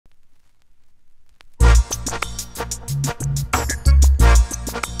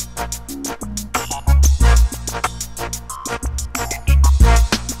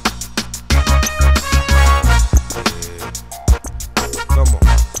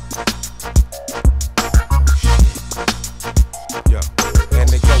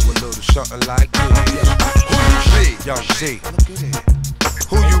see.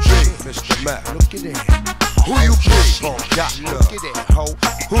 Who you be, Mr. Mac? Look at it. Who you be? Look at it, ho.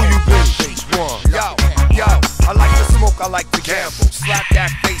 Who you be? Phase one. Yo, I like to smoke, I like to gamble. Slap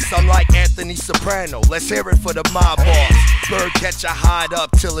that face, I'm like Anthony Soprano. Let's hear it for the mob boss. Bird catcher hide up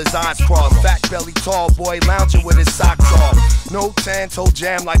till his eyes cross. Fat belly tall boy lounging with his socks off. No tan, toe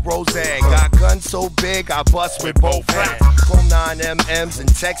jam like Roseanne. Got guns so big, I bust with both hands. Chrome 9 MMs and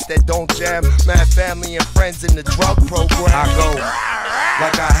texts that don't jam. Mad family and friends in the drug program. I go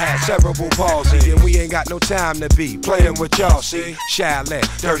like I had cerebral palsy, and we ain't got no time to be playing with y'all, see? Shaolin,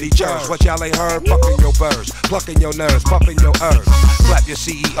 dirty judge, what y'all ain't heard? Fucking your birds, plucking your nerves, pumping your herbs. Slap your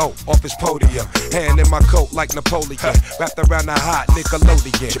CEO off his podium, hand in my coat like Napoleon, wrapped around the hot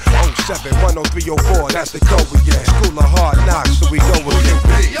Nickelodeon. 07, 10304, that's the code we get. School of hard knocks, so we go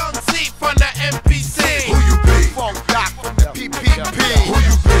again. Young Z from the MPC. Who you be? Funk Doc from the PPP. Who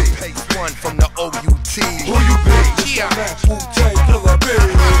you be? Pace one from the OUT. Who you be? Yeah. Wu-Tang Killer B.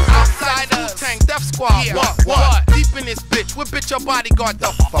 Outsidaz, Wu-Tang Death Squad. Yeah. What? Deep in this bitch, with bitch your bodyguard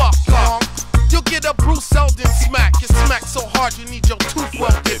the fuck long. You'll get a Bruce Seldon smack. You smack so hard you need your tooth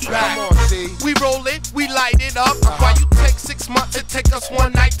welded back. Come on, see. We roll it, we light it up. While you take 6 months, it take us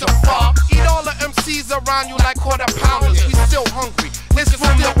one night to fuck. Eat all the MCs around you like quarter pounders. We still hungry. Let's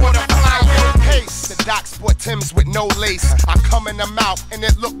still quarter pounders. Pace, the Doc sport Timbs with no lace. I come in the mouth and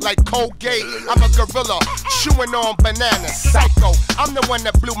it look like Colgate. I'm a gorilla, chewing on bananas. Psycho, I'm the one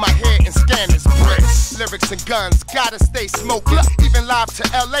that blew my hair in scanners. Bricks, lyrics and guns, gotta stay smoking. Even live to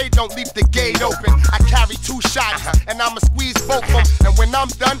LA, don't leave the gate open. I carry 2 shots and I'ma squeeze both of them. And when I'm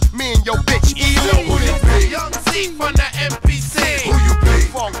done, me and your bitch elope. Who you be? Young Z from the MPC. Who you be?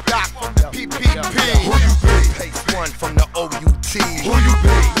 Funk Doc from the PPP. Who you be? Pace one from the OUT. Who you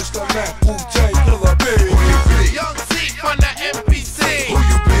be? Mr. Mac, Wu-Tang Killer B. Who you be? Young Z from the MPC. Who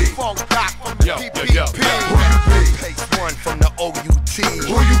you be? Funk Doc from the PPP. Who you be? Pace one from the OUT.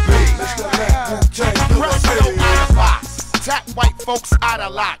 Who you be? Mr. Mac, Wu-Tang Presto Killer B. out of box. Tap white folks out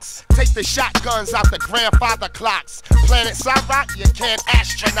of locks. Take the shotguns out the grandfather clocks. Planet Cyrock, you can't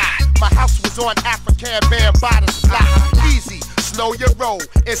astronaut. My house was on African band bottoms block. Easy, slow your roll,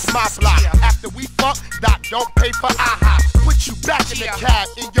 it's my block. After we fuck, Doc don't pay for AHA. Put you back in the cab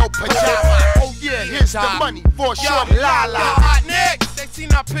in your pajama. Oh yeah, here's the money for sure. La Yo, la. hot niggas, they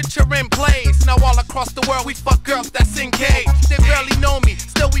seen our picture in plays. Now all across the world we fuck girls that's engaged. They barely know me,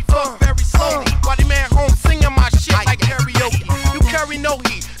 still we fuck very slowly. While the man home singing my shit like karaoke. You carry no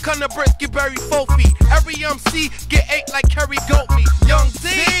heat, come to brisk, get buried 4 feet. Every MC get 8 like Kerry Goat meat. Young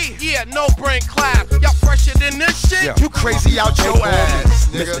Z, yeah, no brain clap. Y'all fresher than this shit. Yeah. You crazy out your ass,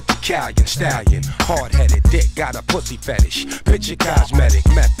 nigga. Mr. Italian stallion, hard-headed, dick got a pussy fetish. Picture cosmetic,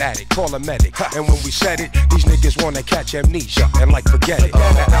 meth addict, call a medic. And when we said it, these niggas wanna catch amnesia and like forget it.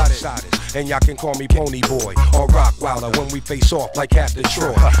 At Outsidaz, and y'all can call me Pony Boy or Rockwilder when we face off like Captain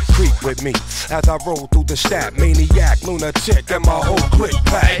Troy. Creep with me as I roll through the stat, maniac, lunatic, and my whole clique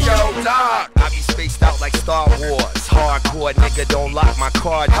pack. Hey yo, Doc, I be spaced out like Star Wars. Hardcore nigga, don't lock my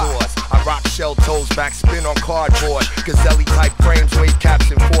car doors. I rock shell toes, back spin on cardboard. Gazelle type frames, weight caps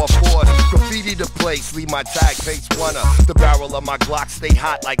and 4/4. Graffiti the place, leave my tag face runner. The barrel of my Glock stay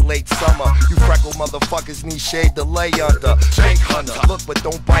hot like late summer. You freckle motherfuckers need shade to lay under. Bank hunter, look but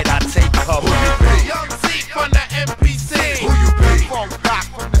don't bite, I take cover. Who you be? Young Z from the MPC. Who you be? Funk Doc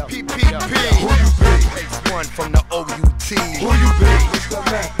from the PPP. Who you be? Pace one from the OUT. Who you be? Mr.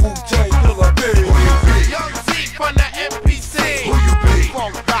 Mac, Wu-Tang Killer B. Who you be? Young Z from the MPC. Who you be?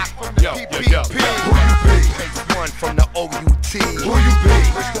 Funk Doc from the PPP. Who you be? Pace one from the OUT. Who you be?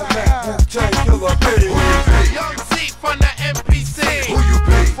 Mr. Mac, Wu-Tang Killer B. Who you be? Young Z from the MPC. Who you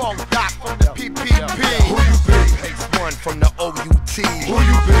be? Funk Doc from the PPP. Who you be? Pace one from the OUT. Who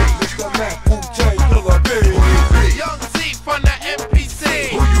you be? Mr. Mac, Wu-Tang Killer B. Who you be? Young Z from the MPC.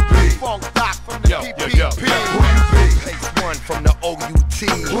 Who you be? Funk Doc from the PPP. Who you be? Pace one from the OUT.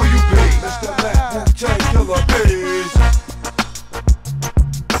 Who you be? Mr. Mac, Wu-Tang Killer B.